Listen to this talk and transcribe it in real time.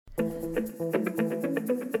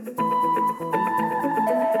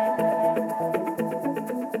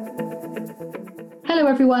Hello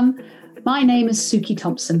everyone, my name is Suki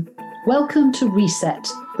Thompson. Welcome to Reset,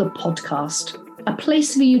 the podcast, a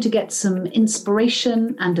place for you to get some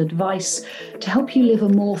inspiration and advice to help you live a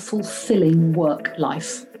more fulfilling work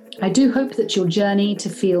life. I do hope that your journey to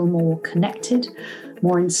feel more connected,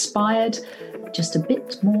 more inspired, just a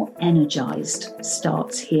bit more energized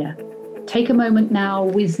starts here. Take a moment now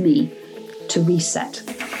with me to reset.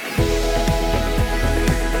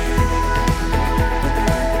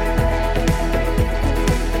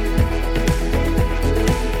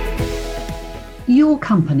 Your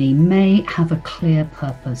company may have a clear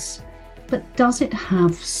purpose, but does it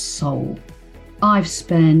have soul? I've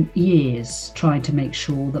spent years trying to make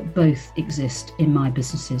sure that both exist in my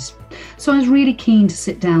businesses. So I was really keen to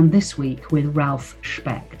sit down this week with Ralph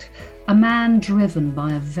Specht, a man driven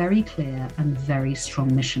by a very clear and very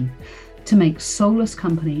strong mission to make soulless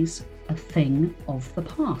companies a thing of the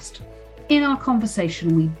past. In our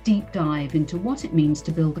conversation, we deep dive into what it means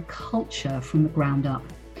to build a culture from the ground up.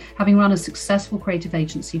 Having run a successful creative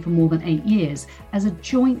agency for more than 8 years as a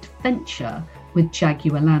joint venture with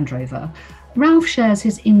Jaguar Land Rover, Ralph shares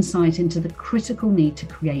his insight into the critical need to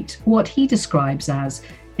create what he describes as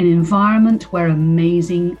an environment where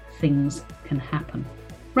amazing things can happen.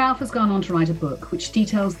 Ralph has gone on to write a book which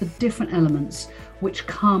details the different elements which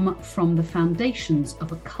come from the foundations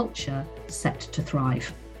of a culture set to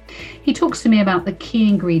thrive. He talks to me about the key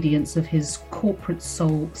ingredients of his corporate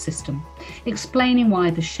soul system, explaining why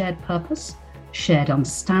the shared purpose, shared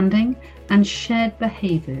understanding, and shared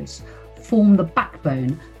behaviours form the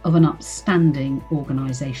backbone of an upstanding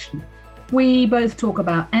organisation. We both talk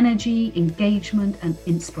about energy, engagement, and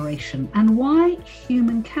inspiration, and why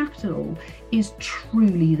human capital is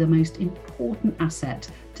truly the most important asset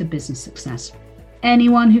to business success.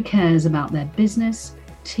 Anyone who cares about their business,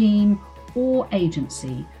 team, or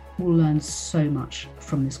agency will learn so much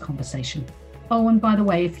from this conversation. Oh, and by the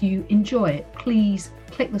way, if you enjoy it, please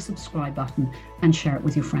click the subscribe button and share it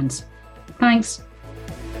with your friends. Thanks.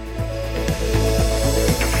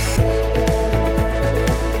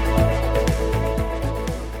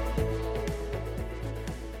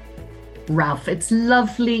 Ralph, it's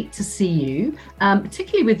lovely to see you,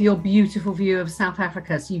 particularly with your beautiful view of South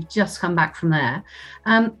Africa. So you've just come back from there.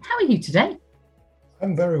 How are you today?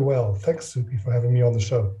 I'm very well. Thanks, Suki, for having me on the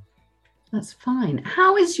show. That's fine.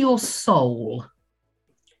 How is your soul?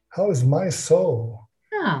 How is my soul?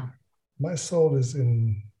 Yeah. My soul is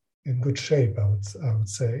in good shape, I would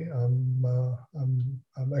say. I'm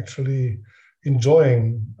actually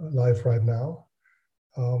enjoying life right now.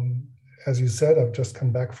 As you said, I've just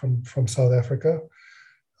come back from South Africa.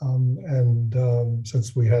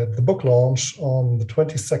 Since we had the book launch on the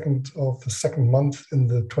 22nd of the second month in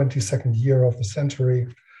the 22nd year of the century,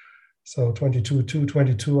 so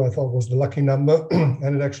 22, I thought was the lucky number,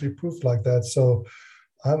 and it actually proved like that. So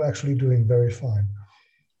I'm actually doing very fine.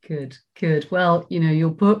 Good. Well,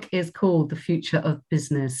 your book is called The Future of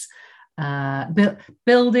Business,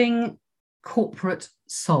 Building Corporate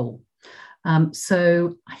Soul.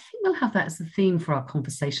 So I think we'll have that as the theme for our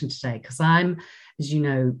conversation today, because I'm, as you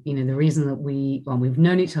know, the reason that we've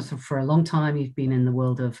known each other for a long time. You've been in the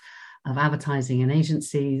world of advertising and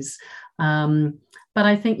agencies. But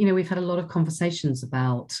I think, we've had a lot of conversations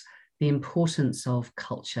about the importance of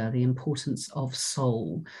culture, the importance of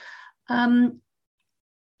soul. I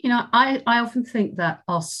often think that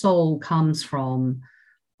our soul comes from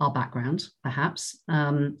our background, perhaps,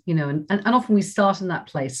 and often we start in that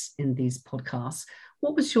place in these podcasts.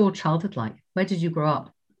 What was your childhood like? Where did you grow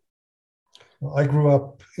up? Well, I grew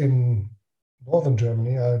up in northern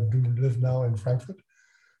Germany. I do live now in Frankfurt,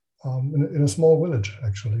 in a small village,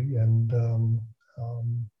 actually. And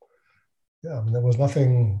there was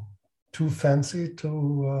nothing too fancy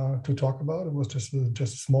to talk about. It was just a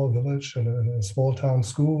small village and a small town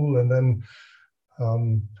school. And then,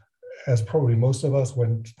 as probably most of us,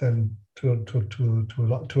 went then to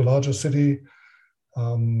a larger city.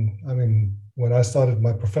 When I started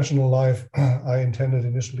my professional life, I intended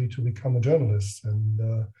initially to become a journalist. And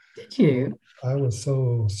did you? I was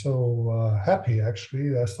so happy,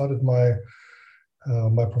 actually. I started my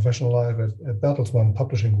professional life at Bertelsmann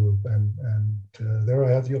Publishing Group, and there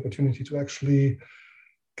I had the opportunity to actually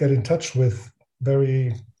get in touch with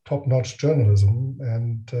very top-notch journalism,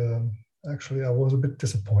 and actually I was a bit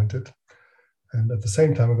disappointed. And at the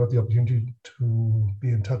same time, I got the opportunity to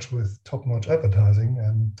be in touch with top-notch advertising,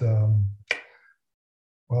 and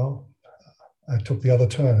I took the other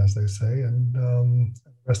turn, as they say, and the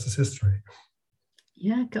rest is history.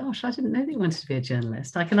 Yeah, gosh, I didn't know that you wanted to be a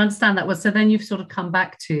journalist. I can understand that. Well, so then you've sort of come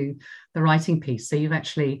back to the writing piece. So you've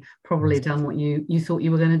actually probably done what you thought you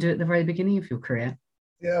were going to do at the very beginning of your career.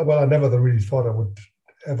 Yeah, well, I never really thought I would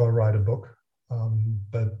ever write a book.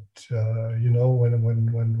 But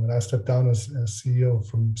when I stepped down as CEO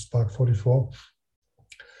from Spark 44,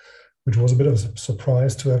 which was a bit of a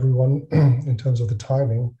surprise to everyone in terms of the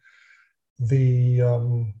timing, the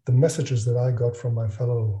messages that I got from my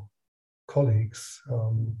fellow colleagues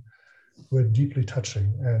were deeply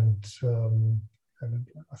touching, and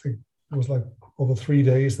I think it was like over 3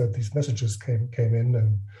 days that these messages came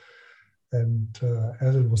in, and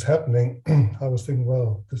as it was happening, I was thinking,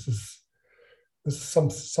 well, this is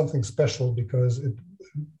something special, because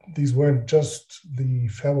these weren't just the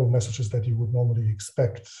farewell messages that you would normally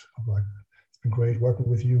expect, like it's been great working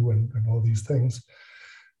with you and all these things.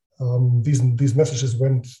 These messages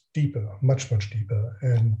went deeper, much deeper,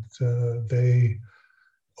 and they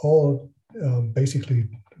all basically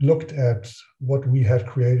looked at what we had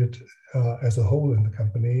created as a whole in the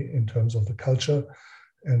company in terms of the culture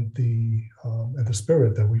and the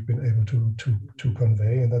spirit that we've been able to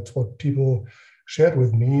convey, and that's what people shared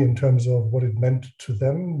with me in terms of what it meant to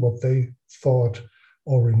them, what they thought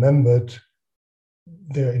or remembered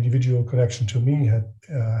their individual connection to me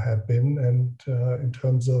had been, and in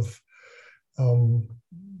terms of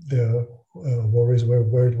their worries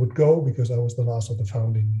where it would go, because I was the last of the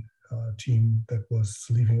founding team that was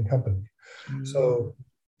leaving the company. Mm. So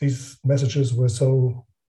these messages were so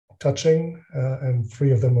touching, and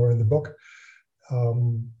 3 of them are in the book,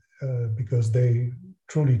 because they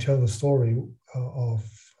truly tell the story of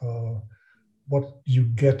what you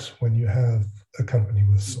get when you have a company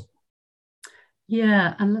with soul.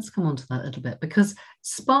 Yeah, and let's come on to that a little bit, because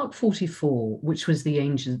Spark 44, which was the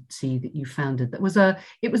agency that you founded, it was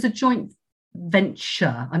a joint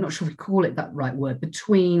venture. I'm not sure if we call it that right word,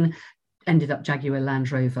 between ended up Jaguar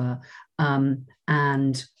Land Rover and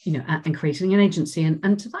creating an agency.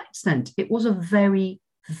 And to that extent, it was a very,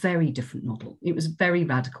 very different model. It was very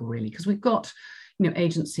radical, really, because we've got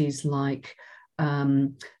agencies like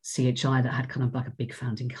CHI that had kind of like a big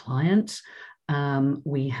founding client.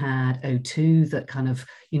 We had O2 that kind of,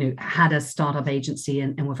 had a startup agency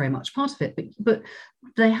and were very much part of it, but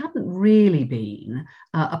they hadn't really been,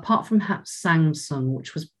 apart from perhaps Samsung,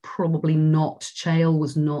 which was probably not, Chael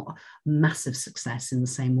was not a massive success in the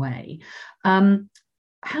same way.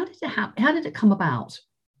 How did it happen? How did it come about?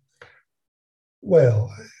 Well,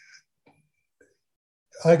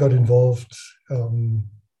 I got involved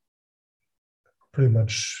pretty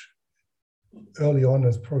much early on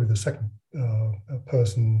as probably the second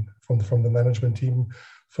person from the management team.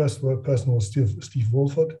 First person was Steve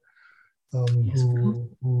Wolford,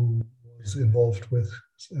 who was involved with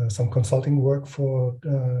some consulting work for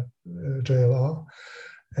JLR.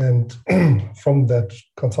 And from that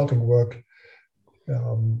consulting work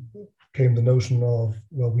came the notion of,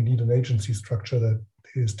 well, we need an agency structure that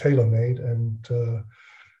is tailor-made, and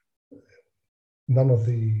none of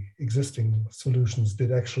the existing solutions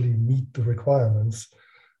did actually meet the requirements.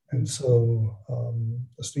 And so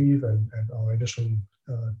Steve and our initial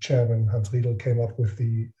chairman, Hans Riedel, came up with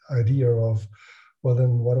the idea of, well,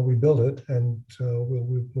 then why don't we build it, and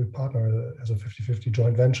we'll partner as a 50-50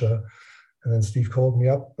 joint venture. And then Steve called me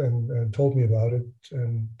up and told me about it,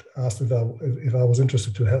 and asked if I was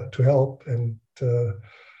interested to help. And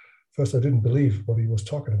first, I didn't believe what he was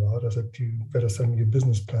talking about. I said, "You better send me a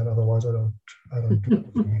business plan, otherwise I don't do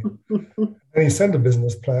it." And he sent a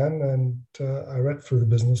business plan, and I read through the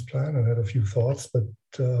business plan and had a few thoughts. But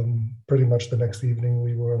pretty much the next evening,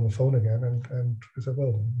 we were on the phone again, and we said,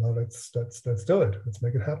 "Well, now let's do it. Let's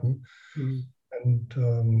make it happen." Mm. And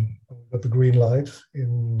got the green light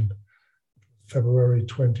in February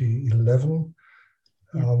 2011.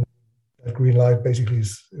 Yeah. That green light basically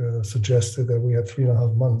suggested that we had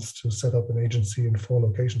 3.5 months to set up an agency in 4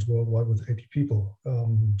 locations worldwide with 80 people.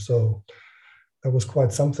 So that was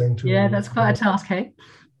quite something to... Yeah, that's quite a task, hey?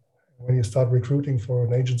 When you start recruiting for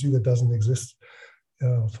an agency that doesn't exist,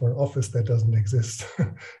 for an office that doesn't exist,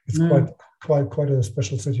 it's quite a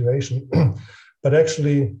special situation. But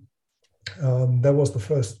actually, that was the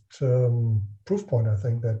first proof point, I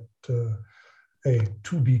think, that a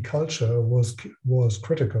to-be culture was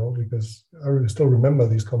critical, because I still remember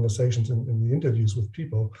these conversations in the interviews with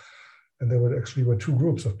people, and there were 2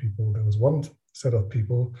 groups of people. There was one set of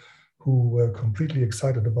people who were completely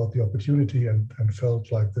excited about the opportunity and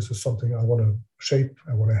felt like this is something I want to shape,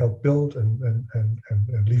 I want to help build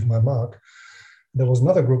and leave my mark. There was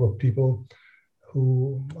another group of people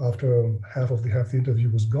who, after half the interview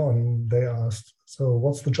was gone, they asked, "So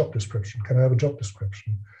what's the job description? Can I have a job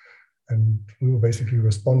description?" And we were basically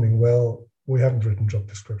responding, well, we haven't written job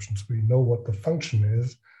descriptions. We know what the function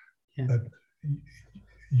is, but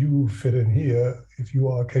you fit in here if you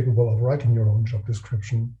are capable of writing your own job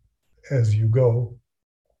description as you go.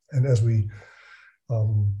 And as we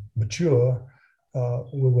mature,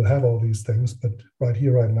 we will have all these things. But right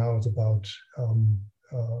here, right now, it's about,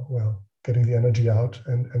 getting the energy out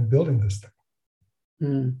and building this thing.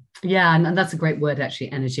 Yeah, and that's a great word,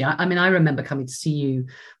 actually, energy. I mean, I remember coming to see you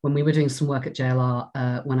when we were doing some work at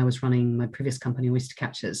JLR when I was running my previous company, Oyster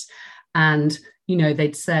Catchers. And,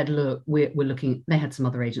 they'd said, look, we're looking, they had some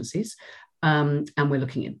other agencies, and we're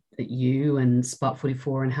looking at you and Spark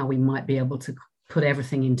 44 and how we might be able to put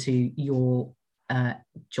everything into your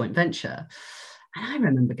joint venture. And I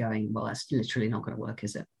remember going, well, that's literally not going to work,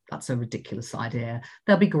 is it? That's a ridiculous idea.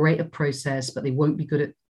 They'll be great at process, but they won't be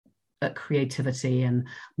good at creativity, and I'm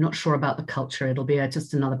not sure about the culture. It'll be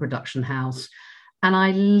just another production house. And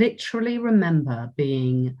I literally remember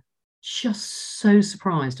being just so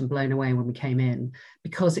surprised and blown away when we came in,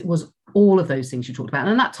 because it was all of those things you talked about.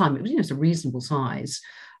 And at that time, it was, a reasonable size.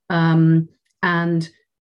 And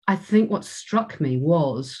I think what struck me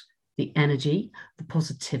was the energy, the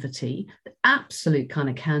positivity, the absolute kind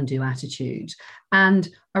of can-do attitude, and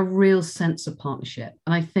a real sense of partnership.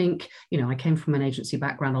 And I think, I came from an agency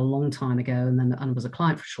background a long time ago, and was a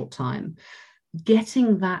client for a short time.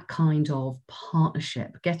 Getting that kind of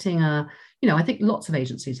partnership, I think lots of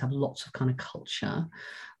agencies have lots of kind of culture,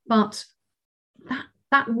 but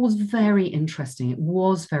that was very interesting. It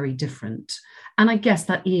was very different. And I guess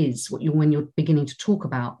that is what when you're beginning to talk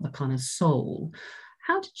about the kind of soul.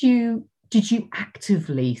 How did you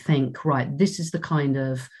actively think, right, this is the kind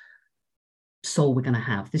of soul we're going to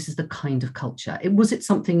have, this is the kind of culture? Was it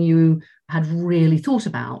something you had really thought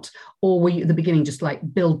about, or were you at the beginning just like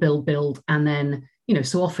build, and then,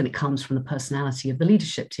 so often it comes from the personality of the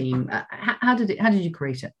leadership team? How did you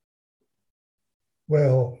create it?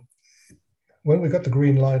 Well, when we got the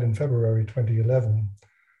green light in February 2011,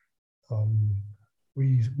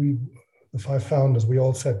 the 5 founders, we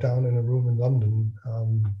all sat down in a room in London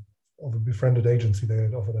of a befriended agency. They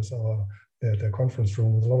had offered us their conference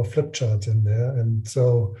room with a lot of flip charts in there. And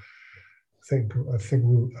so I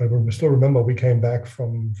still remember we came back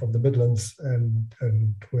from the Midlands and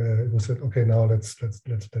where it was said, okay, now let's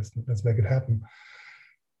make it happen.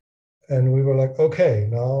 And we were like, okay,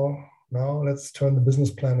 now let's turn the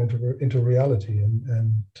business plan into reality.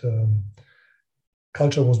 And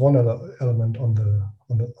culture was one element on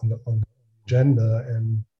the agenda,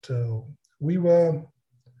 and we were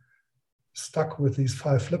stuck with these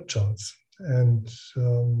 5 flip charts, and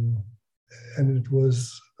it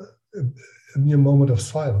was a mere moment of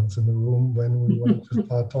silence in the room when we wanted to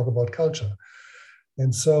talk about culture.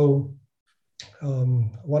 And so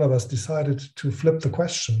one of us decided to flip the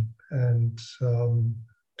question and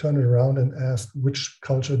turn it around and ask, which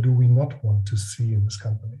culture do we not want to see in this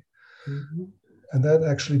company? Mm-hmm. And that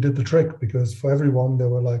actually did the trick, because for everyone, there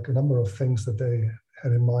were like a number of things that they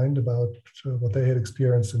had in mind about what they had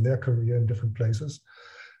experienced in their career in different places,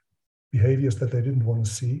 behaviors that they didn't want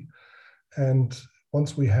to see. And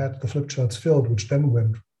once we had the flip charts filled, which then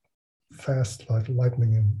went fast like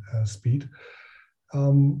lightning in speed,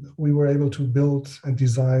 we were able to build and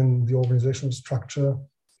design the organizational structure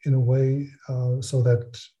in a way so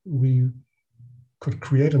that we could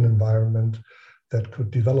create an environment that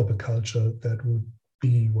could develop a culture that would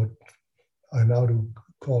be what I now do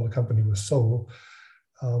call a company with soul.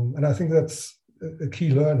 And I think that's a key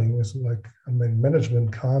learning is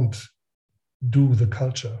management can't do the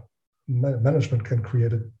culture. Management can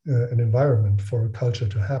create an environment for a culture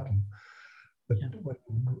to happen. But it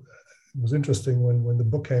was interesting when the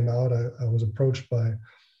book came out, I was approached by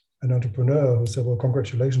an entrepreneur who said, well,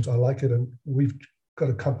 congratulations, I like it. And we've got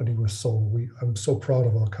a company with soul. I'm so proud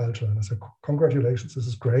of our culture. And I said, congratulations, this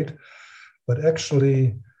is great. But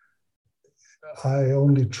actually, I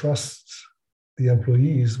only trust the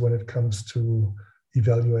employees when it comes to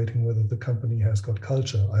evaluating whether the company has got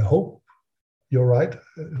culture. I hope you're right.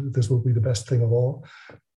 This will be the best thing of all.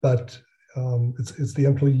 But it's the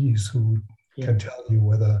employees who can tell you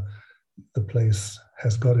whether the place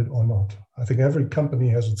has got it or not. I think every company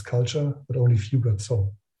has its culture, but only few got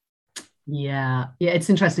soul. Yeah, it's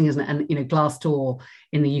interesting, isn't it? And Glassdoor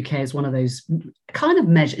in the UK is one of those kind of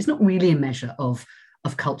measure. It's not really a measure of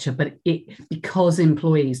culture, but because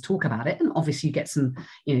employees talk about it, and obviously you get some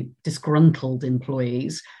disgruntled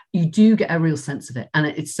employees, you do get a real sense of it. And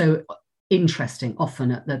it's so interesting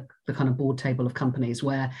often at the kind of board table of companies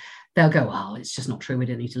where they'll go, oh, it's just not true, we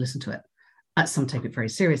don't need to listen to it. some take it very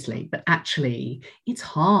seriously, but actually it's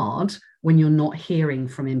hard when you're not hearing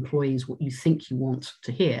from employees what you think you want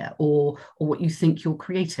to hear, or what you think you're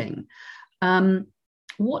creating.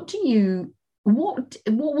 What do you what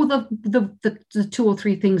were the two or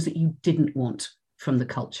three things that you didn't want from the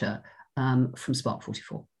culture, from Spark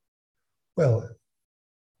 44? Well,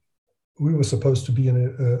 we were supposed to be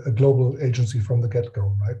in a global agency from the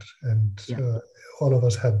get-go, right? And all of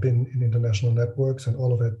us had been in international networks, and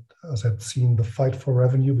all of us had seen the fight for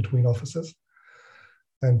revenue between offices.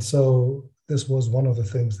 And so this was one of the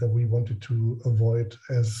things that we wanted to avoid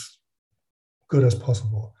as good as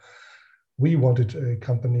possible. We wanted a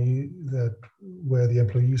company where the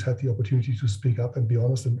employees had the opportunity to speak up and be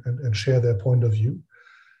honest and share their point of view.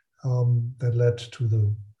 That led to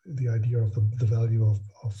the idea of the value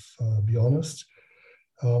of be honest.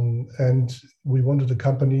 And we wanted a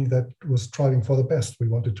company that was striving for the best. We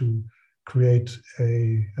wanted to create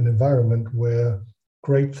an environment where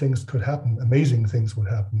great things could happen, amazing things would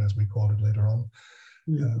happen, as we called it later on,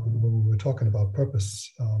 when we were talking about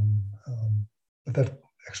purpose. But that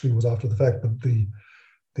actually was after the fact. But the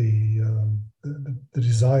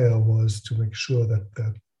desire was to make sure that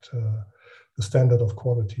the standard of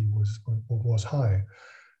quality was high.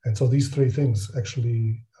 And so these three things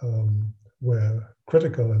actually were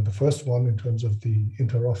critical. And the first one, in terms of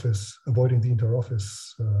avoiding the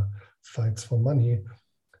inter-office fights for money,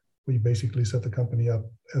 we basically set the company up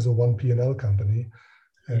as a one P&L company.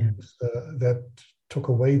 And that took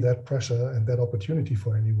away that pressure and that opportunity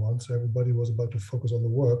for anyone. So everybody was about to focus on the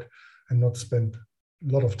work and not spend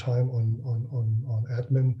a lot of time on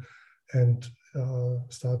admin and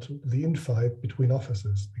start the infight between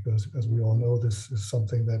offices, because as we all know, this is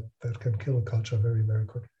something that can kill a culture very, very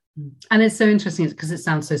quickly. And it's so interesting because it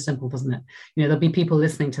sounds so simple, doesn't it? There'll be people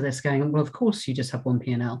listening to this going, well, of course you just have one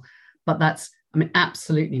P&L, but that's,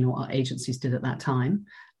 absolutely not what our agencies did at that time.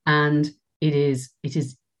 And it's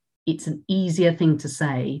an easier thing to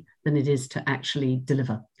say than it is to actually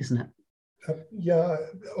deliver, isn't it? Yeah,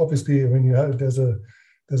 obviously, there's a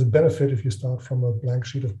benefit if you start from a blank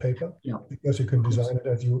sheet of paper, because you can design it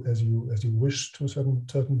as you wish to a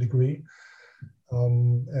certain degree.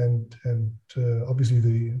 And obviously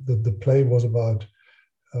the play was about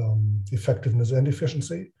effectiveness and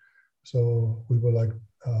efficiency. So we were like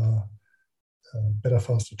better,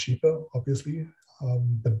 faster, cheaper, obviously.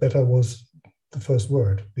 But better was the first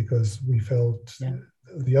word, because we felt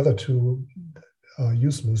the other two are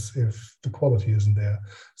useless if the quality isn't there.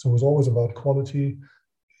 So it was always about quality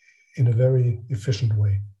in a very efficient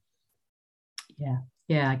way.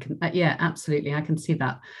 Absolutely, I can see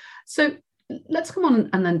that. So let's come on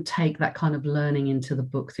and then take that kind of learning into the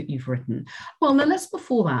book that you've written. Well, now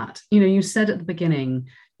before that, you said at the beginning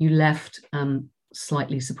you left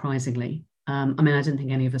slightly surprisingly. I didn't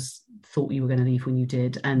think any of us thought you were going to leave when you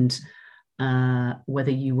did, and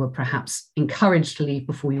whether you were perhaps encouraged to leave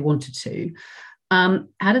before you wanted to.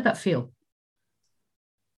 How did that feel?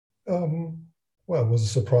 Well, it was a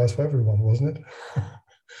surprise for everyone, wasn't it?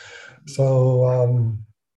 So,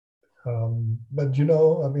 but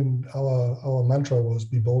our mantra was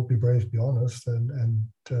be bold, be brave, be honest, and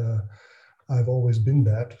I've always been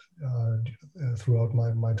that throughout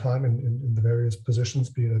my time in the various positions,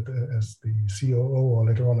 be it as the COO or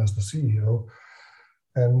later on as the CEO.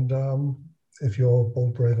 And if you're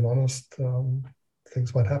bold, brave, and honest,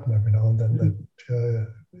 things might happen every now and then that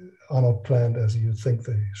are not planned as you think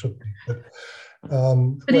they should be. But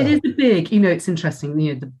it is a big, it's interesting.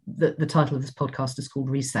 The title of this podcast is called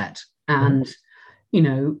Reset, and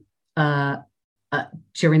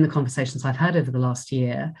during the conversations I've had over the last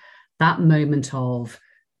year, that moment of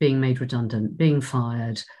being made redundant, being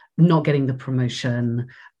fired, not getting the promotion,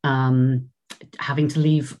 having to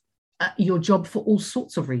leave your job for all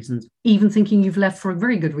sorts of reasons, even thinking you've left for a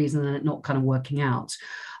very good reason and it not kind of working out,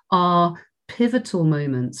 are pivotal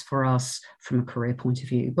moments for us from a career point of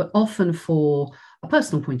view, but often for a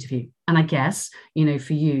personal point of view. And I guess,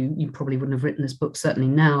 for you probably wouldn't have written this book, certainly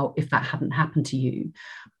now, if that hadn't happened to you.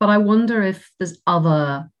 But I wonder if there's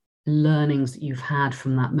other learnings that you've had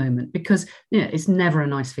from that moment, because it's never a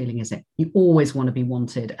nice feeling, is it? You always want to be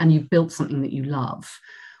wanted, and you've built something that you love.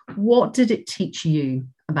 What did it teach you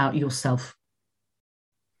about yourself?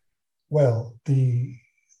 Well, the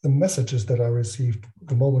messages that I received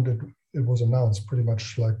the moment it was announced, pretty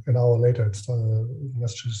much like an hour later,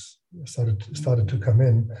 messages started to come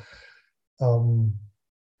in.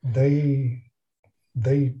 They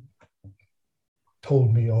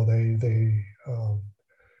told me, or they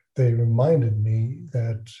reminded me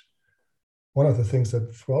that one of the things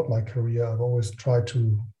that throughout my career I've always tried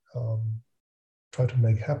to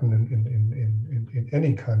make happen in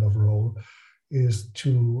any kind of role is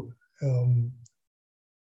to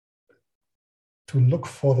look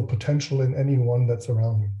for the potential in anyone that's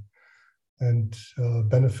around you and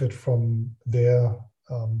benefit from their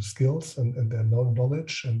skills and their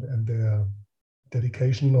knowledge and their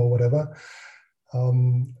dedication or whatever.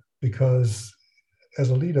 Because as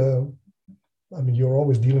a leader, I mean, you're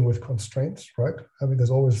always dealing with constraints, right? I mean, there's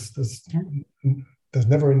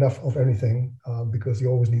never enough of anything because you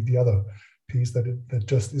always need the other piece that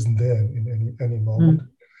just isn't there in any moment.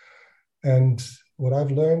 And what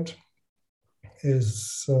I've learned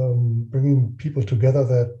is bringing people together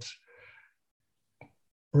that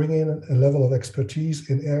bring in a level of expertise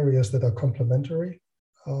in areas that are complementary,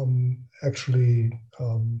 actually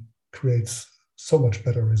creates so much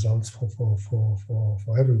better results for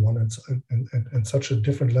everyone, and such a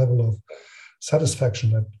different level of satisfaction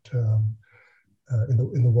that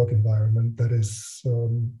in the work environment that is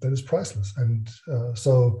priceless. And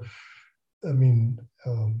so, I mean,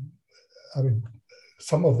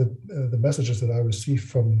 some of the messages that I received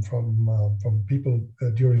from people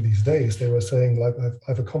during these days, they were saying, like,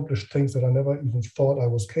 I've accomplished things that I never even thought I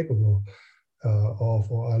was capable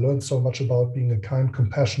of, or I learned so much about being a kind,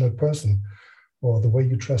 compassionate person, or the way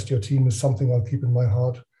you trust your team is something I'll keep in my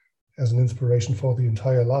heart as an inspiration for the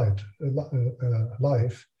entire life.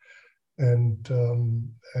 And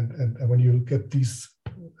when you get these,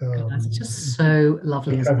 that's just so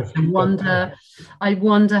lovely. Isn't it? I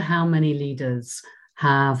wonder how many leaders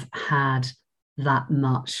have had that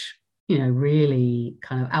much, really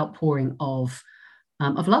kind of outpouring of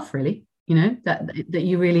love, really, that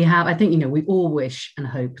you really have. I think, we all wish and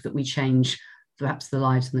hope that we change perhaps the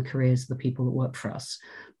lives and the careers of the people that work for us,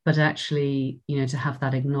 but actually, to have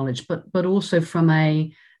that acknowledged, but also from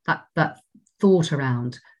that thought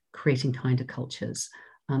around creating kinder cultures,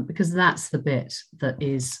 because that's the bit that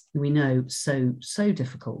is, we know, so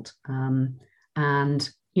difficult. And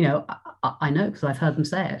I know, because I've heard them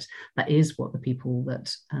say it, that is what the people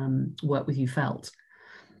that work with you felt.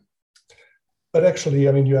 But actually,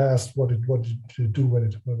 I mean, you asked what did you do when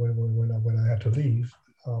I had to leave.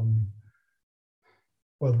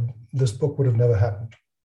 Well, this book would have never happened,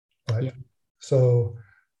 right? Yeah. So,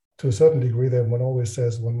 to a certain degree, then one always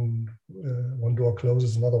says one door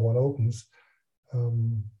closes, another one opens.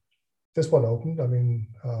 This one opened. I mean,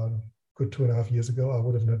 good 2.5 years ago, I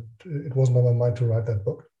would have not. It wasn't on my mind to write that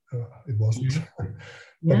book. It wasn't.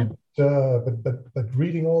 Yeah. But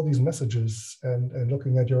reading all these messages and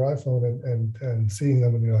looking at your iPhone and seeing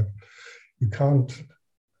them, and you're like, you can't.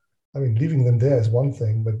 I mean, leaving them there is one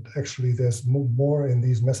thing, but actually, there's more in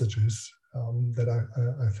these messages that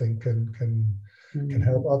I think can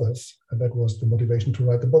help others, and that was the motivation to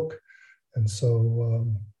write the book. And so,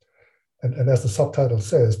 and as the subtitle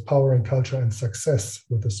says, Power and Culture and Success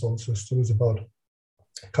with the Soul System is about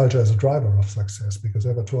culture as a driver of success, because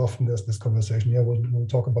ever too often there's this conversation, we'll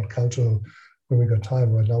talk about culture when we got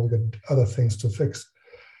time. Right now we got other things to fix.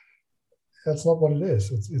 That's not what it is.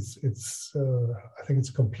 It's I think it's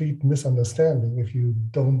a complete misunderstanding if you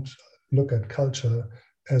don't look at culture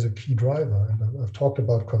as a key driver. And I've talked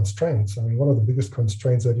about constraints. I mean, one of the biggest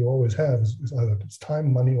constraints that you always have is either it's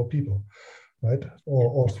time, money, or people, right? Or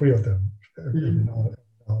all three of them every now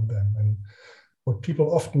and then. And what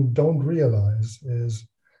people often don't realize is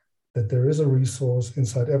that there is a resource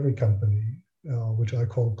inside every company, which I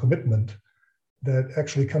call commitment, that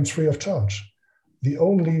actually comes free of charge. The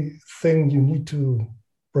only thing you need to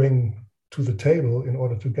bring to the table in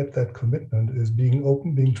order to get that commitment is being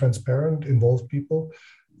open, being transparent, involve people,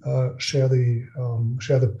 share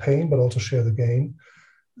the pain, but also share the gain,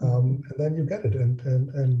 and then you get it.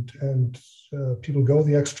 And people go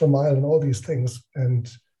the extra mile and all these things, and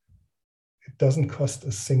it doesn't cost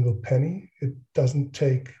a single penny. It doesn't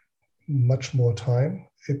take much more time.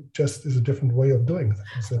 It just is a different way of doing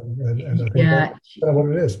things, and I think that's kind of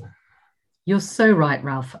what it is. You're so right,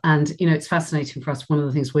 Ralph. And, it's fascinating for us. One of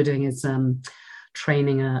the things we're doing is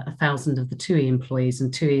training 1,000 of the TUI employees,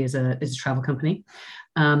 and TUI is a travel company.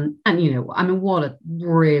 And, what a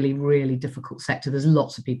really, really difficult sector. There's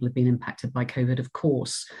lots of people who've been impacted by COVID, of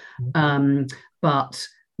course, but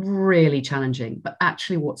really challenging. But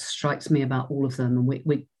actually what strikes me about all of them, and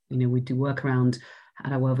we do work around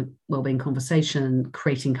at our wellbeing conversation,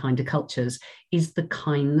 creating kinder cultures, is the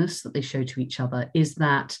kindness that they show to each other,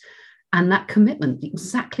 and that commitment,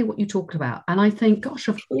 exactly what you talked about. And I think, gosh,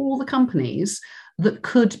 of all the companies that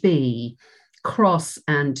could be cross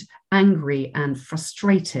and angry and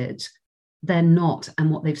frustrated, they're not.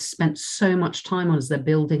 And what they've spent so much time on as they're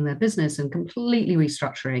building their business and completely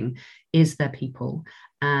restructuring is their people,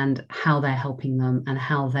 and how they're helping them, and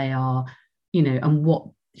how they are, and what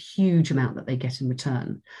huge amount that they get in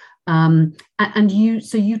return.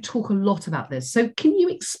 So you talk a lot about this. So can you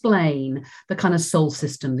explain the kind of soul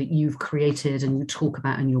system that you've created and you talk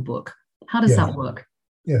about in your book? How does that work?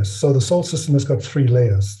 Yes. So the soul system has got 3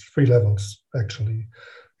 layers, 3 levels, actually.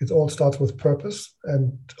 It all starts with purpose.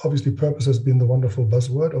 And obviously, purpose has been the wonderful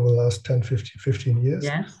buzzword over the last 10, 15 years.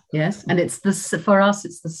 Yes. And for us,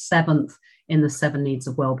 it's the 7th in the 7 needs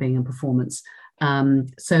of well-being and performance.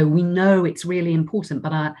 So we know it's really important,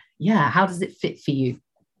 but how does it fit for you?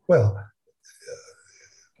 Well,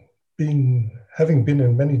 having been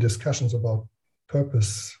in many discussions about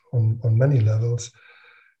purpose on many levels,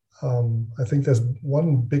 I think there's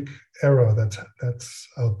one big error that's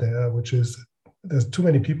out there, which is there's too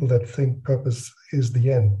many people that think purpose is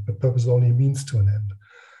the end, but purpose only means to an end.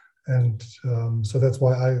 And so that's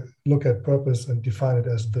why I look at purpose and define it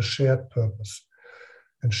as the shared purpose.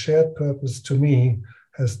 And shared purpose to me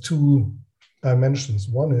has 2 dimensions.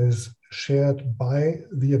 One is shared by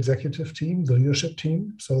the executive team, the leadership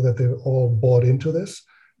team, so that they're all bought into this.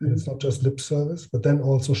 And it's not just lip service, but then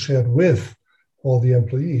also shared with all the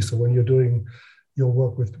employees. So when you're doing your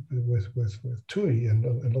work with TUI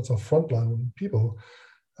and lots of frontline people,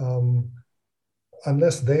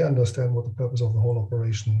 unless they understand what the purpose of the whole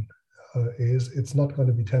operation is, it's not going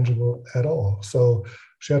to be tangible at all. So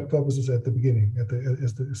shared purpose is at the beginning,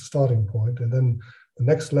 is the starting point. And then the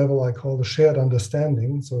next level I call the shared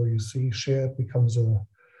understanding. So you see shared becomes a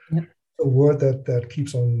word that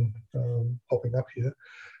keeps on popping up here.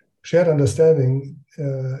 Shared understanding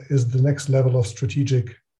is the next level of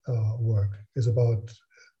strategic work, is about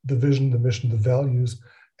the vision, the mission, the values,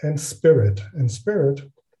 and spirit. And spirit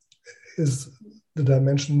is the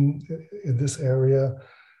dimension in this area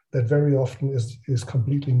that very often is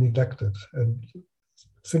completely neglected. And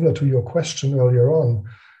similar to your question earlier on,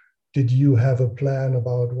 did you have a plan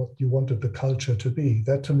about what you wanted the culture to be?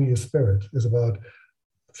 That to me is spirit, is about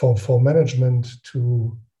for management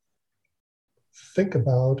to think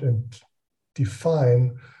about and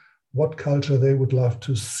define what culture they would love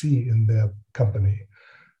to see in their company.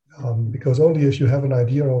 Because only if you have an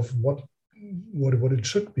idea of what it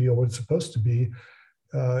should be or what it's supposed to be,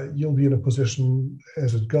 you'll be in a position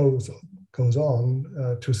as it goes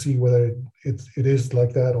on to see whether it is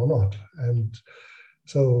like that or not. And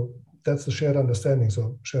so that's the shared understanding.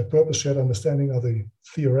 So shared purpose, shared understanding are the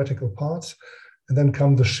theoretical parts, and then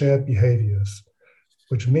come the shared behaviors,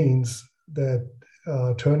 which means that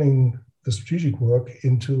turning the strategic work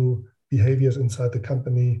into behaviors inside the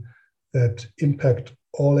company that impact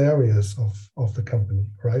all areas of the company,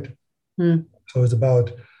 right? So it's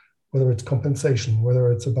about whether it's compensation,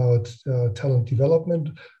 whether it's about talent development,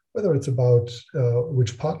 whether it's about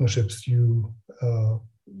which partnerships you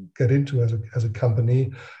get into as a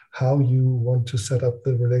company, how you want to set up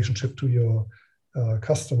the relationship to your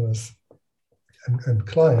customers and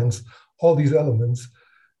clients. All these elements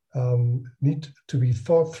need to be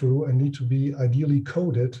thought through and need to be ideally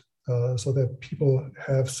coded so that people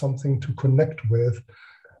have something to connect with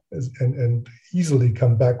and easily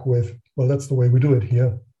come back with, well, that's the way we do it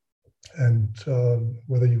here. And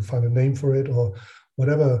whether you find a name for it or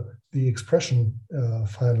whatever the expression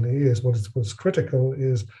finally is, what's critical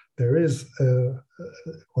is there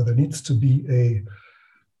needs to be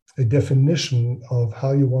a definition of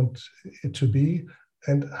how you want it to be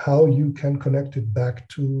and how you can connect it back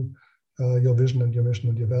to your vision and your mission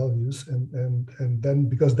and your values. And then,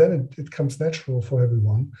 because then it comes natural for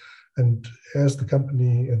everyone. And as the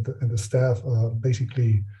company and the staff are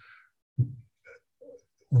basically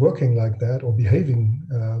working like that or behaving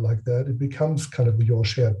like that, it becomes kind of your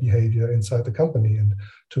shared behavior inside the company. And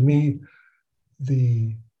to me,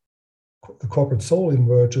 the corporate soul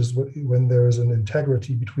emerges when there is an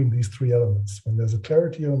integrity between these 3 elements, when there's a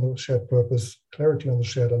clarity on the shared purpose, clarity on the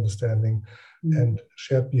shared understanding, and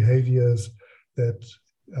shared behaviors that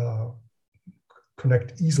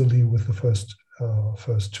connect easily with the first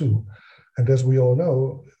 2. And as we all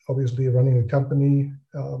know, obviously running a company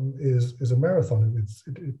is a marathon.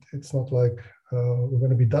 It's not like we're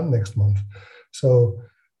going to be done next month. So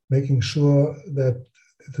making sure that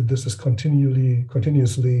this is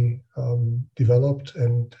continuously developed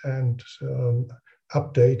and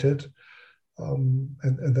updated,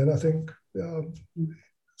 and then I think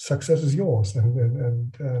success is yours,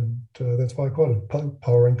 and that's why I call it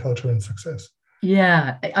powering culture and success.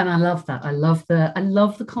 Yeah, and I love that. I love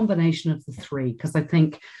the combination of the 3, because I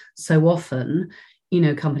think so often,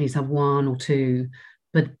 companies have 1 or 2,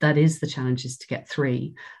 but that is the challenge, is to get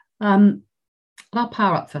 3. At our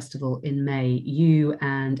Power Up Festival in May, you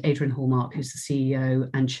and Adrian Hallmark, who's the CEO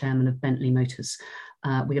and chairman of Bentley Motors,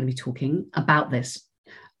 we're going to be talking about this.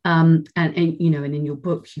 And and in your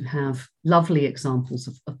book, you have lovely examples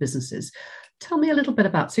of businesses. Tell me a little bit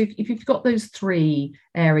about, so if you've got those three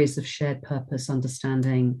areas of shared purpose,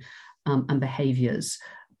 understanding, and behaviors,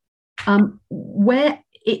 where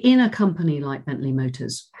in a company like Bentley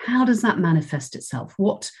Motors, how does that manifest itself?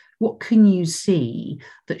 What can you see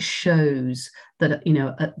that shows that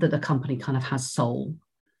that a company kind of has soul?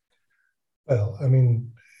 Well, I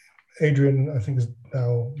mean, Adrian, I think, is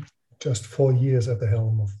now just 4 years at the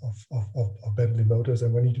helm of Bentley Motors,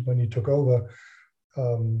 and when he took over,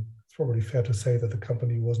 it's probably fair to say that the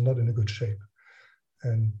company was not in a good shape,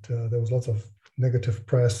 and there was lots of negative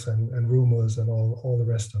press and rumors and all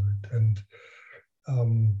the rest of it. And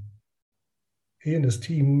he and his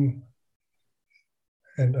team,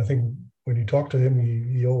 and I think when you talk to him,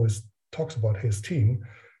 he always talks about his team,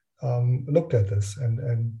 looked at this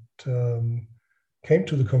and came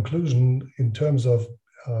to the conclusion, in terms of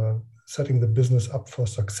setting the business up for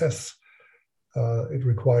success, it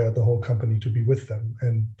required the whole company to be with them.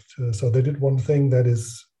 And so they did one thing that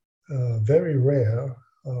is very rare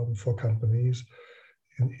for companies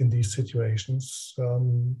in these situations.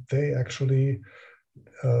 They actually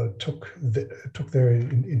took their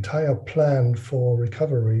entire plan for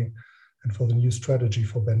recovery and for the new strategy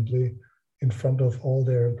for Bentley in front of all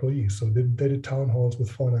their employees. So they did town halls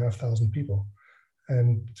with 4,500 people.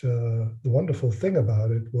 And the wonderful thing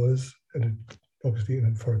about it was, and it, obviously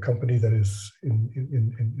for a company that is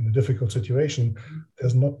in a difficult situation,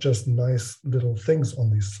 there's not just nice little things on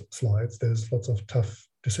these slides. There's lots of tough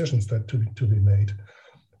decisions that to be made.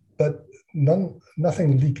 But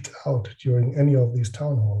nothing leaked out during any of these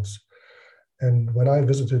town halls. And when I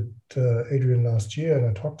visited Adrian last year, and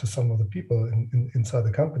I talked to some of the people inside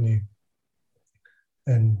the company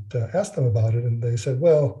and asked them about it, and they said,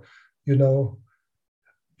 well,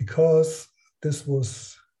 because this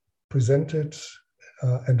was presented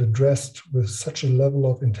and addressed with such a level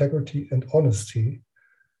of integrity and honesty,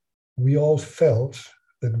 we all felt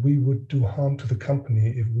that we would do harm to the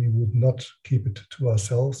company if we would not keep it to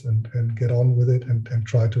ourselves and get on with it and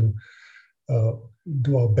try to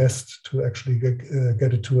do our best to actually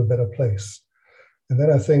get it to a better place. And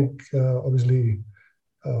then I think, obviously,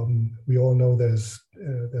 we all know there's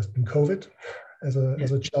been COVID as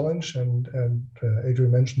a challenge, and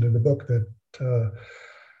Adrian mentioned in the book that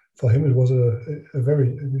for him it was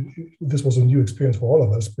this was a new experience for all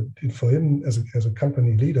of us, but for him as a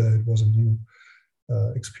company leader, it was a new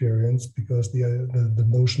experience, because the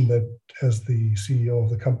notion that as the CEO of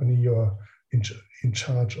the company you're in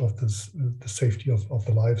charge of the safety of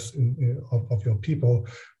the lives of your people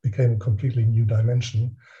became a completely new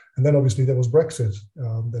dimension. And then obviously there was Brexit,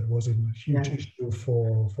 that was a huge issue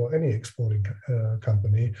for any exporting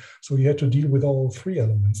company. So we had to deal with all three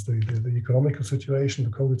elements: the economical situation,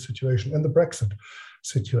 the COVID situation, and the Brexit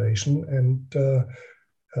situation. And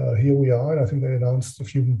here we are, and I think they announced a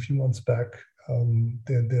few months back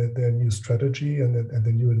their new strategy and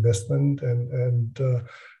the new investment, and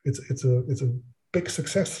it's a big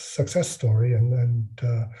success story, and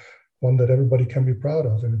one that everybody can be proud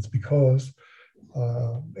of. And it's because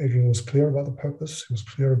Adrian was clear about the purpose. He was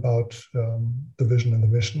clear about the vision and the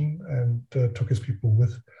mission, and took his people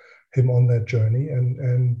with him on that journey.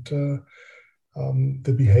 And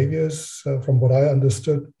the behaviors, from what I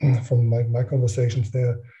understood from my conversations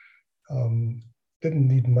there, didn't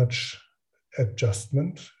need much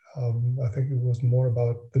adjustment. I think it was more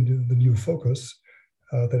about the new focus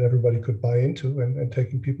that everybody could buy into, and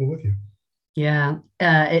taking people with you. Yeah,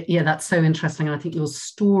 that's so interesting. And I think your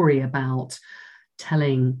story about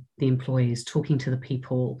telling the employees, talking to the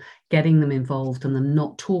people, getting them involved, and them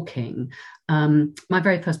not talking. My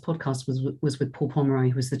very first podcast was with Paul Pomeroy,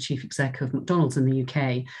 who was the chief exec of McDonald's in the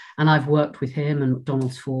UK. And I've worked with him and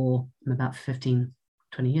McDonald's for about 15,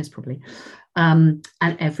 20 years probably. And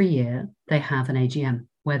every year they have an AGM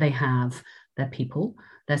where they have their people,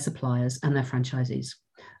 their suppliers, and their franchisees.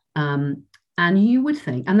 And you would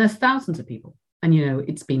think, and there's thousands of people, and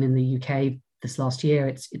it's been in the UK this last year,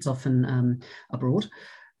 it's often abroad.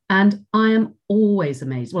 And I am always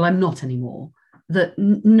amazed, well, I'm not anymore, that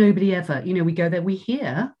nobody ever, we go there, we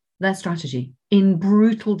hear their strategy in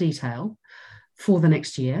brutal detail for the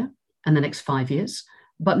next year and the next 5 years,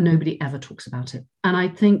 but nobody ever talks about it. And I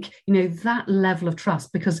think, that level of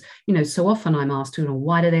trust, because, so often I'm asked,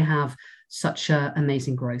 why do they have such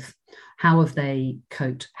amazing growth? How have they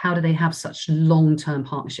coped? How do they have such long-term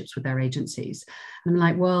partnerships with their agencies? And I'm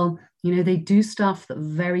like, well, they do stuff that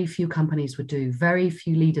very few companies would do. Very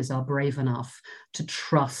few leaders are brave enough to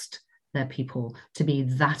trust their people, to be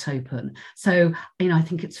that open. So, I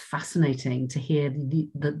think it's fascinating to hear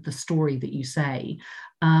the story that you say,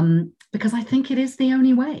 because I think it is the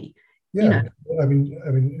only way. Yeah, I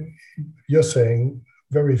mean, you're saying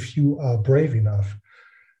very few are brave enough.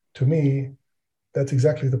 To me, that's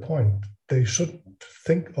exactly the point. They shouldn't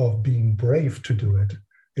think of being brave to do it.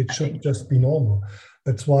 It should just be normal.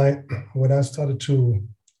 That's why when I started to,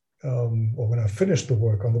 or when I finished the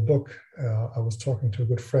work on the book, I was talking to a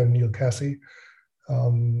good friend, Neil Cassie,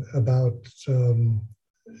 about the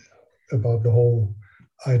whole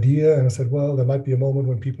idea. And I said, well, there might be a moment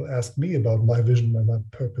when people ask me about my vision and my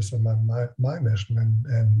purpose and my mission.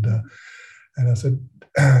 And I said,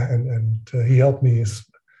 and he helped me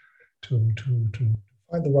to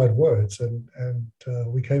find the right words, and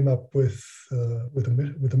we came up with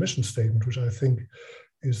a mission statement, which I think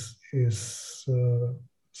is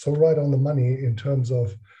so right on the money in terms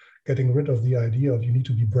of getting rid of the idea of you need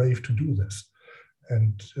to be brave to do this.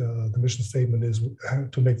 And the mission statement is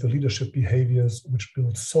to make the leadership behaviors which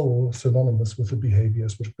build soul synonymous with the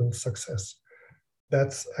behaviors which build success.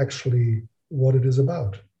 That's actually what it is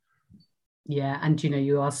about. Yeah, and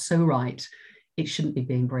you are so right. It shouldn't be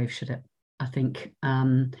being brave, should it? I think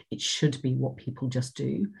it should be what people just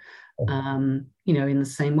do. In the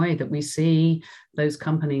same way that we see those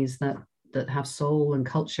companies that have soul and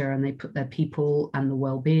culture, and they put their people and the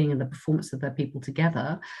well-being and the performance of their people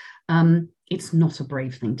together. It's not a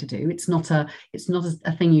brave thing to do. It's not a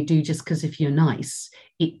thing you do just because if you're nice.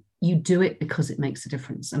 You do it because it makes a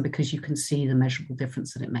difference, and because you can see the measurable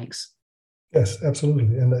difference that it makes. Yes,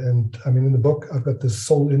 absolutely. And I mean, in the book, I've got this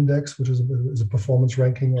Soul Index, which is a performance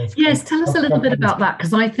ranking of. Yes, tell us a little bit about that,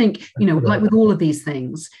 because I think, like with all of these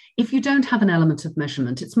things, if you don't have an element of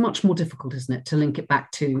measurement, it's much more difficult, isn't it, to link it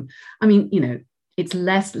back to, it's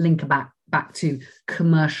less link back to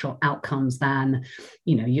commercial outcomes than,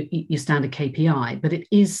 your standard KPI, but it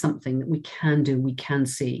is something that we can do, we can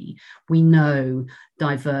see. We know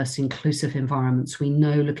diverse, inclusive environments. We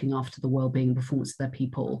know looking after the well-being and performance of their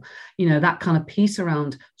people. That kind of piece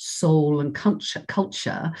around soul and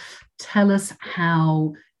culture. Tell us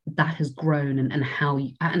how that has grown and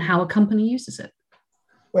how a company uses it.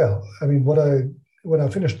 Well, I mean, when I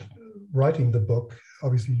finished writing the book,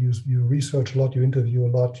 obviously you research a lot, you interview a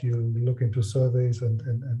lot, you look into surveys and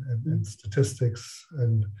statistics,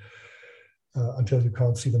 and until you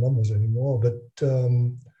can't see the numbers anymore. But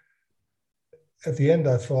at the end,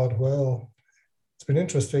 I thought, well, it's been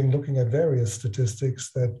interesting looking at various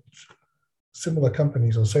statistics that similar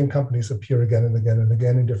companies or same companies appear again and again and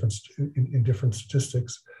again in different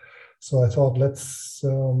statistics. So I thought, let's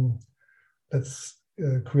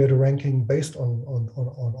create a ranking based on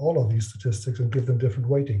all of these statistics and give them different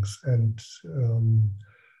weightings. And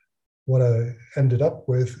what I ended up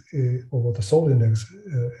with, or what the Soul Index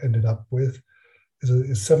ended up with,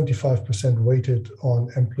 is 75% weighted on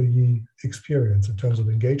employee experience in terms of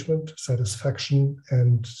engagement, satisfaction,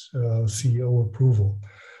 and CEO approval.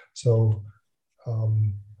 So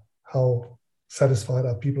how satisfied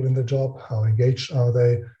are people in the job? How engaged are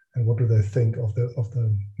they? And what do they think of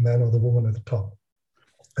the man or the woman at the top?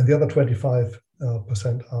 And the other 25%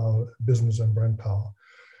 are business and brand power.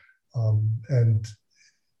 And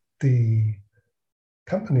the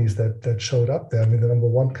companies that showed up there, I mean, the number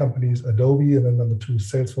one company is Adobe, and then number two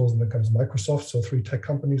is Salesforce, and then comes Microsoft. So 3 tech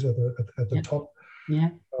companies at the top. Yeah.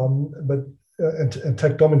 And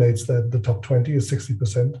tech dominates the top 20, is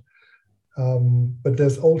 60%. But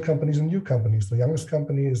there's old companies and new companies. The youngest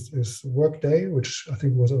company is Workday, which I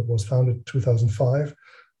think was founded in 2005.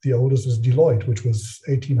 The oldest is Deloitte, which was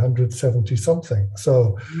 1870 something.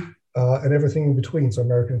 So, and everything in between. So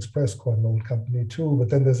American Express, quite an old company too. But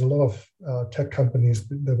then there's a lot of tech companies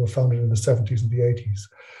that were founded in the 70s and the 80s.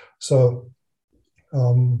 So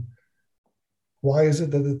why is it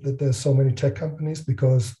that there's so many tech companies?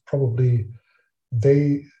 Because probably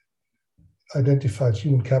they identified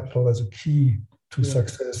human capital as a key to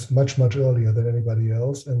success much earlier than anybody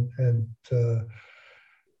else, and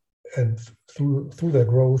through their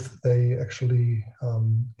growth, they actually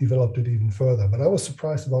developed it even further. But I was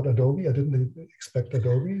surprised about Adobe. I didn't expect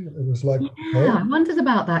Adobe. It was like, I wondered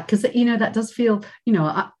about that, because that does feel,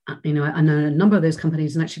 I know a number of those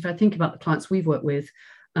companies, and actually, if I think about the clients we've worked with,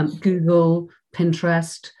 Google,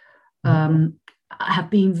 Pinterest, have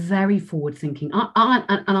been very forward thinking.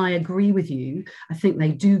 And I agree with you. I think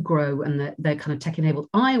they do grow, and they're kind of tech enabled.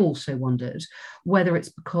 I also wondered whether it's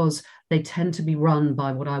because they tend to be run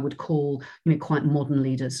by what I would call, quite modern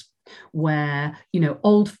leaders where,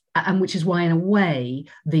 old, and which is why in a way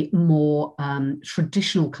the more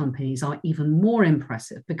traditional companies are even more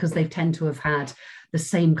impressive, because they tend to have had the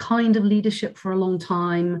same kind of leadership for a long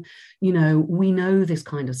time. We know this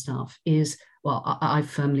kind of stuff is, well, I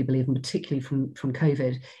firmly believe, and particularly from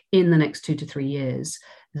COVID, in the next 2 to 3 years,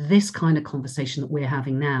 this kind of conversation that we're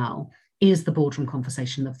having now is the boardroom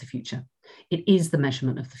conversation of the future. It is the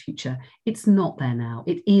measurement of the future. It's not there now.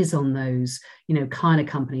 It is on those, kind of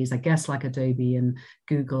companies, I guess, like Adobe and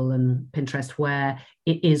Google and Pinterest, where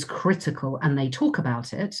it is critical and they talk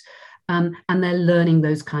about it. And they're learning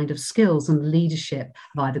those kind of skills, and leadership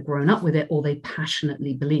have either grown up with it or they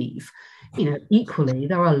passionately believe. Equally,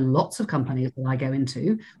 there are lots of companies that I go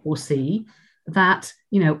into or see that,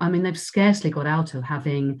 they've scarcely got out of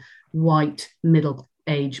having white middle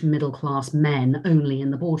class men only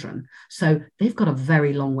in the boardroom. So they've got a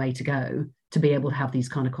very long way to go to be able to have these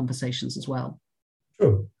kind of conversations as well.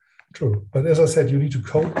 True. But as I said, you need to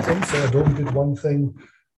code things. So Adobe did one thing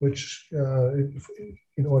which,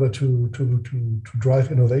 in order to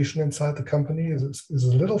drive innovation inside the company, is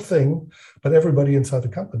a little thing, but everybody inside the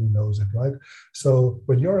company knows it, right? So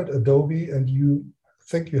when you're at Adobe and you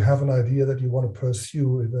think you have an idea that you want to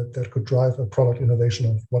pursue that could drive a product innovation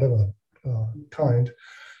of whatever kind,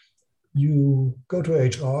 you go to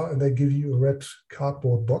HR and they give you a red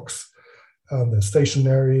cardboard box. There's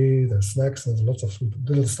stationery, there's snacks, there's lots of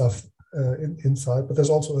little stuff inside, but there's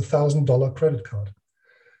also $1,000 credit card.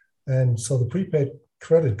 And so the prepaid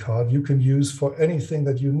credit card you can use for anything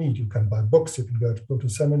that you need. You can buy books, you can go to a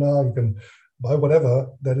seminar, you can buy whatever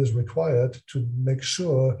that is required to make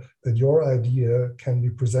sure that your idea can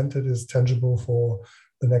be presented as tangible for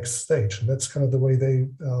the next stage. And that's kind of the way they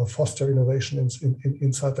foster innovation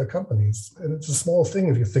inside their companies. And it's a small thing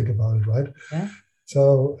if you think about it, right? Yeah.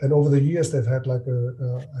 So, and over the years, they've had like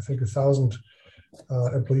I think 1,000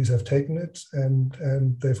 employees have taken it,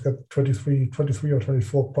 and they've got 23 or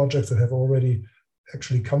 24 projects that have already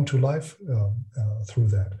actually come to life through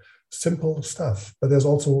that. Simple stuff. But there's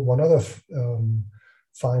also one other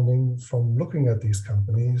finding from looking at these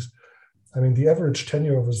companies. The average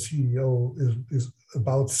tenure of a CEO is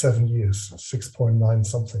about 7 years, 6.9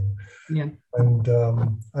 something. Yeah. And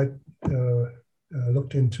I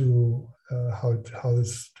looked into how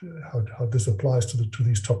this applies to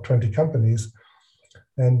these top 20 companies,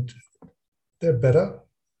 and they're better.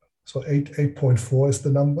 So 8.4 is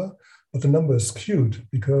the number, but the number is skewed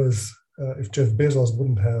because if Jeff Bezos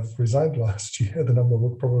wouldn't have resigned last year, the number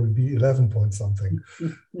would probably be 11 point something,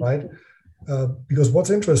 right? Because what's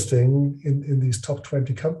interesting in these top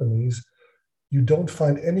 20 companies, you don't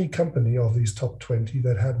find any company of these top 20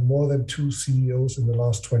 that had more than 2 CEOs in the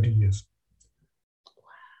last 20 years.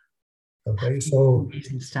 Okay, so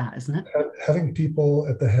amazing stat, isn't it? Having people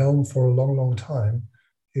at the helm for a long, long time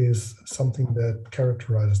is something that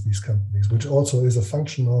characterizes these companies, which also is a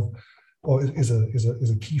function of, or is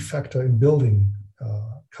a key factor in building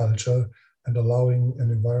culture and allowing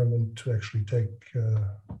an environment to actually take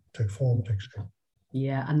form, take shape.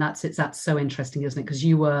 Yeah, and that's so interesting, isn't it? Because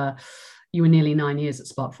you were nearly 9 years at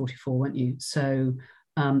Spark 44, weren't you? So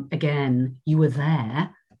again, you were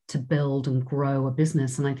there to build and grow a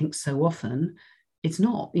business, and I think so often it's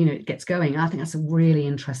not, it gets going. I think that's a really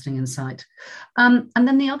interesting insight. And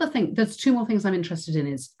then the other thing, there's 2 more things I'm interested in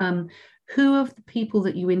is who of the people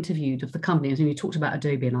that you interviewed of the companies, and you talked about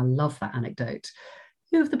Adobe, and I love that anecdote.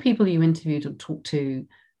 Who of the people you interviewed and talked to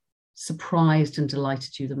surprised and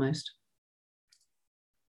delighted you the most?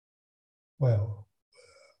 Well,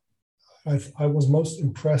 I was most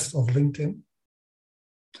impressed of LinkedIn,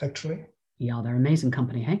 actually. Yeah, they're an amazing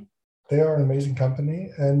company, hey? They are an amazing company,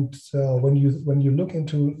 and when you look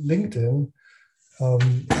into LinkedIn,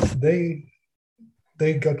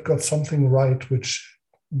 they got something right which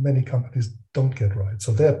many companies don't get right.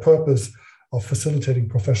 So their purpose of facilitating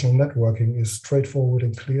professional networking is straightforward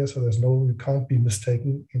and clear. So you can't be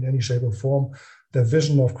mistaken in any shape or form. Their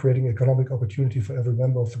vision of creating economic opportunity for every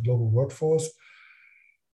member of the global workforce.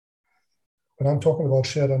 When I'm talking about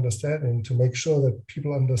shared understanding, to make sure that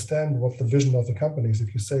people understand what the vision of the company is,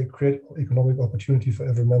 if you say create economic opportunity for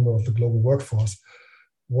every member of the global workforce,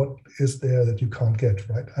 what is there that you can't get,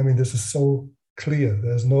 right? This is so clear.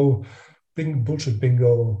 There's no bullshit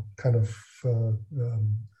bingo kind of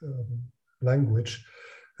language.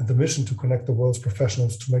 And the mission to connect the world's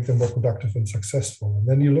professionals to make them more productive and successful. And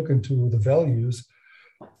then you look into the values,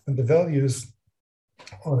 and the values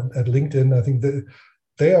at LinkedIn, I think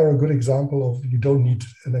they are a good example of you don't need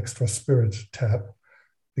an extra spirit tab,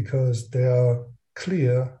 because they are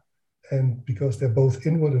clear, and because they're both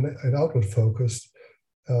inward and outward focused,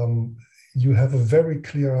 you have a very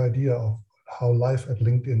clear idea of how life at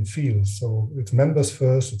LinkedIn feels. So it's members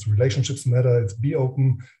first, it's relationships matter, it's be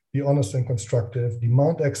open, be honest and constructive,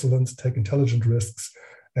 demand excellence, take intelligent risks,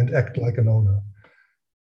 and act like an owner.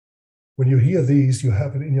 When you hear these, you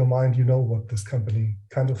have it in your mind, you know what this company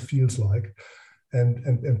kind of feels like.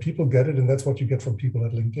 And people get it, and that's what you get from people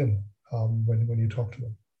at LinkedIn when you talk to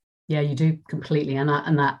them. Yeah, you do completely. And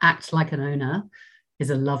that act like an owner is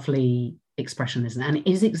a lovely expression, isn't it? And it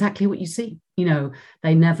is exactly what you see. You know,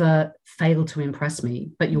 they never fail to impress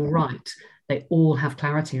me, but you're right. They all have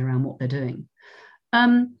clarity around what they're doing.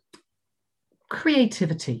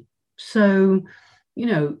 Creativity. So, you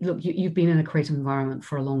know, look, you've been in a creative environment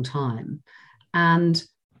for a long time. And,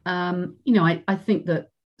 you know, I think that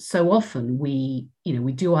so often we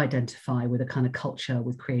do identify with a kind of culture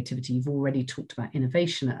with creativity. You've already talked about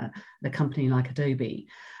innovation at a company like Adobe.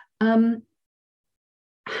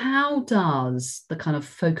 How does the kind of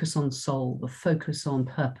focus on soul, the focus on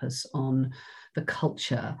purpose, on the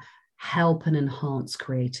culture, help and enhance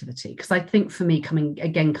creativity? Because I think for me, coming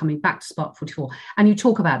back to Spark 44, and you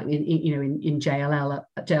talk about it in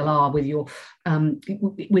JLR with your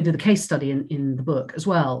with the case study in the book as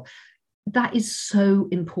well. That is so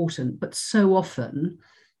important, but so often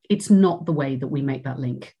it's not the way that we make that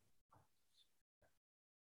link.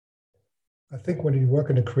 I think when you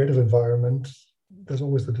work in a creative environment, there's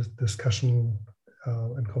always the discussion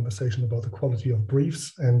and conversation about the quality of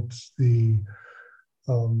briefs, and the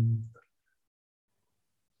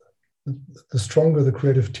stronger the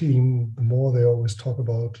creative team, the more they always talk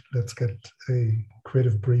about, let's get a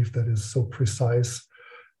creative brief that is so precise,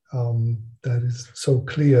 that is so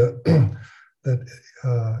clear,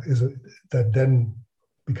 that then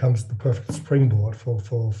becomes the perfect springboard for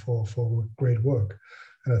great work.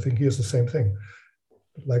 And I think here's the same thing.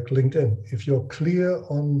 Like LinkedIn, if you're clear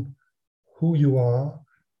on who you are,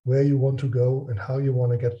 where you want to go, and how you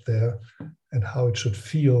want to get there, and how it should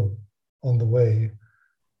feel on the way,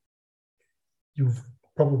 you're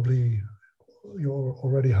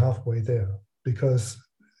already halfway there. Because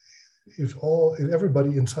if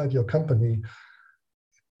everybody inside your company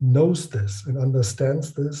knows this and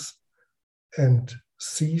understands this and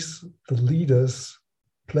sees the leaders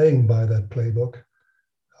playing by that playbook,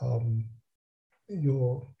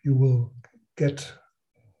 you will get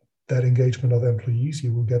that engagement of employees,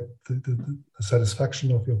 you will get the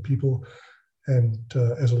satisfaction of your people, and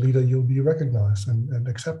as a leader, you'll be recognized and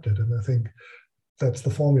accepted. And I think that's the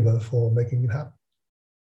formula for making it happen.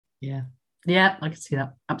 Yeah, I can see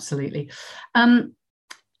that, absolutely. You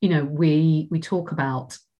know, we talk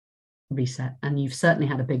about reset, and you've certainly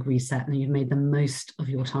had a big reset and you've made the most of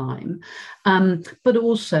your time, but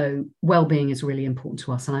also well-being is really important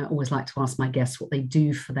to us, and I always like to ask my guests what they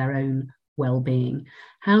do for their own well-being.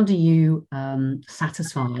 How do you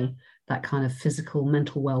satisfy that kind of physical,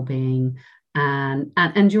 mental well-being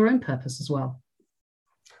and your own purpose as well?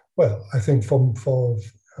 Well, I think for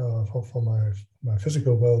my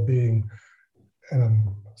physical well-being, and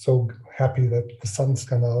I'm so happy that the sun's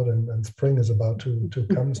come out and spring is about to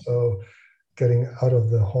come. So getting out of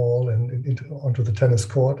the hall and onto the tennis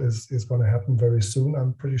court is going to happen very soon,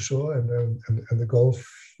 I'm pretty sure. And the golf,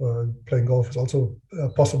 playing golf is also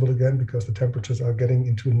possible again, because the temperatures are getting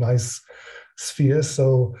into nice spheres.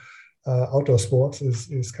 So outdoor sports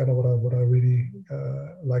is kind of what I really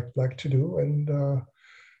like to do, and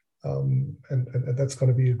that's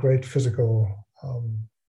going to be a great physical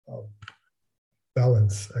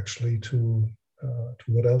balance, actually, to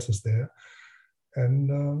what else is there.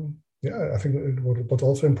 And I think what's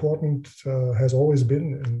also important has always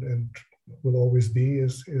been and will always be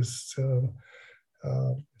is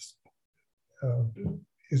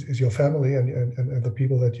your family and the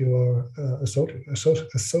people that you are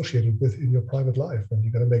associated with in your private life. And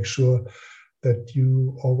you got to make sure that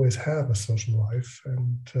you always have a social life,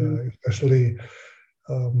 and especially,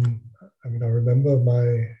 I remember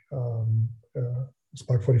my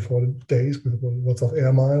Spark 44 days with lots of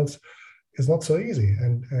air miles. It's not so easy,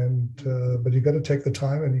 but you got to take the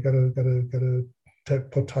time, and you got to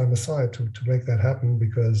put time aside to make that happen,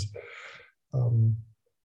 because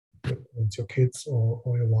it's your kids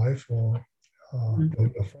or your wife or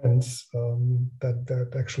your friends,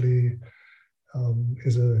 that actually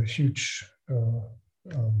is a huge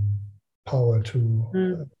power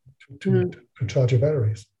to charge your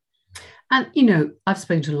batteries. And, you know, I've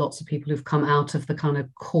spoken to lots of people who've come out of the kind of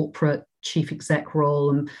corporate chief exec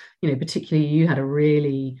role. And, you know, particularly you had a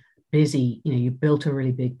really busy, you built a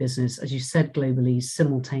really big business, as you said, globally,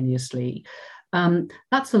 simultaneously.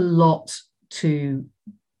 That's a lot to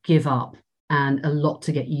give up and a lot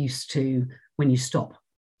to get used to when you stop.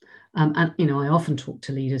 And, I often talk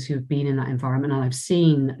to leaders who have been in that environment, and I've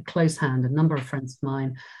seen close hand a number of friends of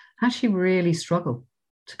mine actually really struggle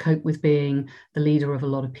to cope with being the leader of a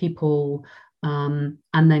lot of people. And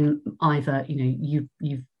then either, you've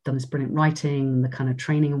done this brilliant writing, the kind of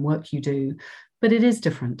training and work you do, but it is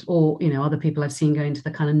different. Or, other people I've seen go into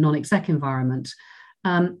the kind of non-exec environment,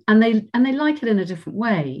 and they like it in a different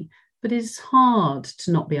way, but it's hard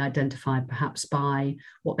to not be identified perhaps by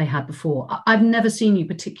what they had before. I've never seen you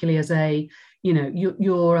particularly as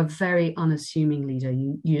you're a very unassuming leader.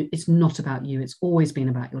 It's not about you. It's always been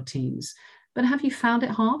about your teams. But have you found it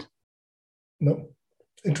hard? No,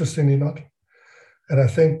 interestingly not. And I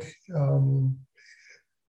think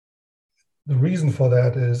the reason for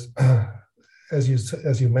that is, as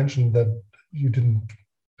you mentioned, that you didn't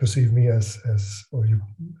perceive me as or you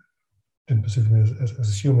didn't perceive me as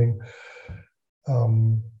assuming.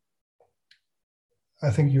 I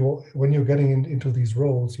think when you're getting into these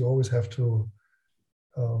roles, you always have to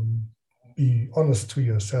be honest to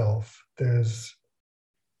yourself. There's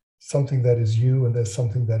something that is you, and there's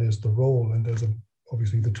something that is the role, and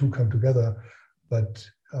obviously the two come together. But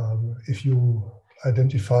if you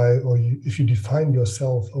identify if you define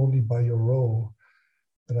yourself only by your role,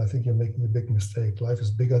 then I think you're making a big mistake. Life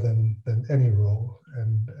is bigger than any role,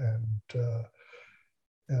 and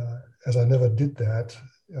as I never did that,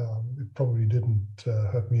 it probably didn't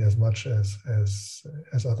hurt me as much as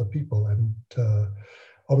other people. And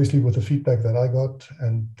obviously, with the feedback that I got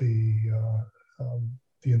and the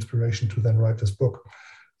inspiration to then write this book,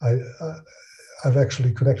 I've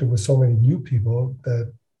actually connected with so many new people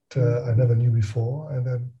that I never knew before, and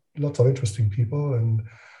then lots of interesting people and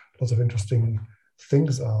lots of interesting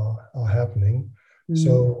things are happening.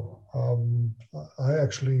 So I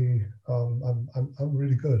actually I'm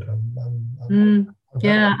really good. I'm a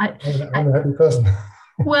happy person.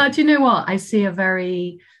 Well, do you know what? I see a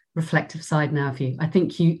very reflective side now of you. I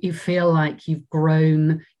think you feel like you've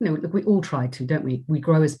grown. We all try to, don't we? We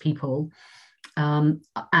grow as people, and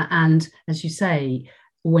as you say,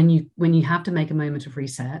 when you have to make a moment of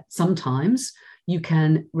reset, sometimes you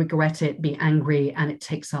can regret it, be angry, and it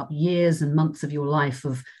takes up years and months of your life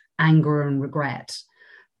of anger and regret.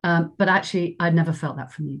 But actually, I've never felt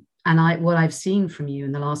that from you. And what I've seen from you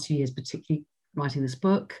in the last few years, particularly writing this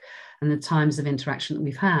book and the times of interaction that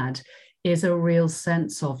we've had, is a real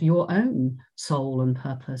sense of your own soul and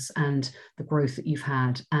purpose and the growth that you've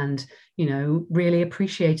had, and really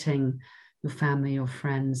appreciating your family, your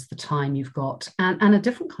friends, the time you've got, and a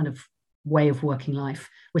different kind of way of working life,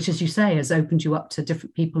 which, as you say, has opened you up to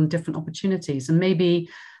different people and different opportunities. And maybe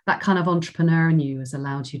that kind of entrepreneur in you has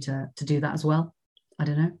allowed you to do that as well. I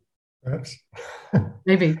don't know. Perhaps.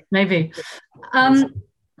 Maybe.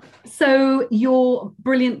 So your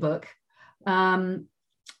brilliant book,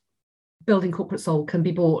 Building Corporate Soul, can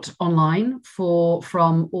be bought online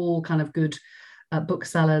from all kind of good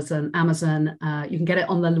booksellers and Amazon. You can get it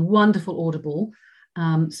on the wonderful Audible,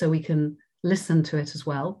 so we can listen to it as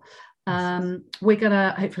well. We're going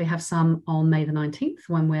to hopefully have some on May the 19th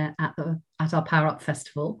when we're at our Power Up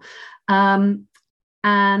Festival. How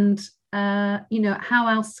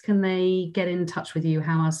else can they get in touch with you?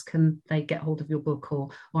 How else can they get hold of your book or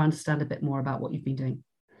understand a bit more about what you've been doing?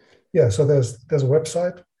 Yeah, so there's a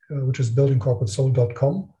website, which is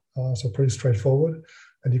buildingcorporatesoul.com. So pretty straightforward.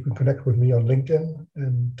 And you can connect with me on LinkedIn.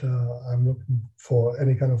 And I'm looking for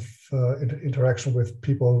any kind of interaction with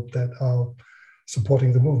people that are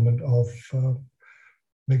supporting the movement of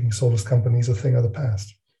making soulless companies a thing of the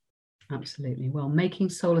past. Absolutely. Well, making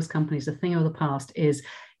soulless companies a thing of the past is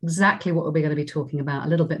exactly what we're going to be talking about a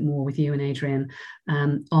little bit more with you and Adrian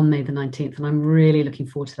on May the 19th. And I'm really looking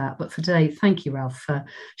forward to that. But for today, thank you, Ralph, for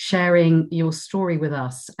sharing your story with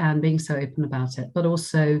us and being so open about it. But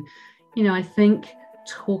also, I think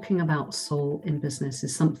talking about soul in business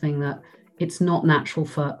is something that it's not natural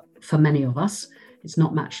for many of us. It's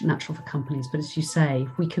not natural for companies. But as you say,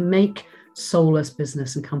 if we can make soulless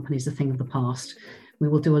business and companies a thing of the past, we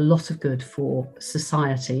will do a lot of good for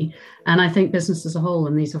society. And I think business as a whole,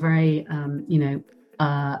 and these are very,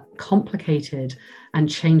 complicated and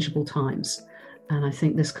changeable times. And I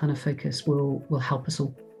think this kind of focus will help us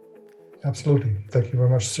all. Absolutely. Thank you very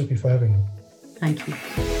much, Suki, for having me. Thank you.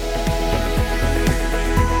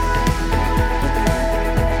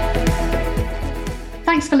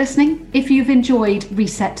 Thanks for listening. If you've enjoyed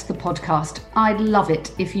Reset the podcast, I'd love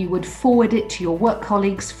it if you would forward it to your work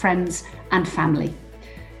colleagues, friends, and family.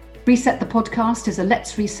 Reset the podcast is a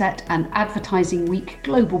Let's Reset and Advertising Week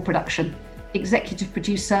global production. Executive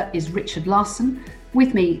producer is Richard Larson,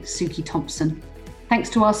 with me, Suki Thompson. Thanks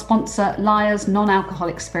to our sponsor, Lyre's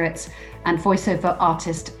Non-Alcoholic Spirits, and voiceover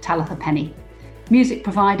artist, Talitha Penny. Music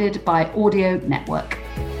provided by Audio Network.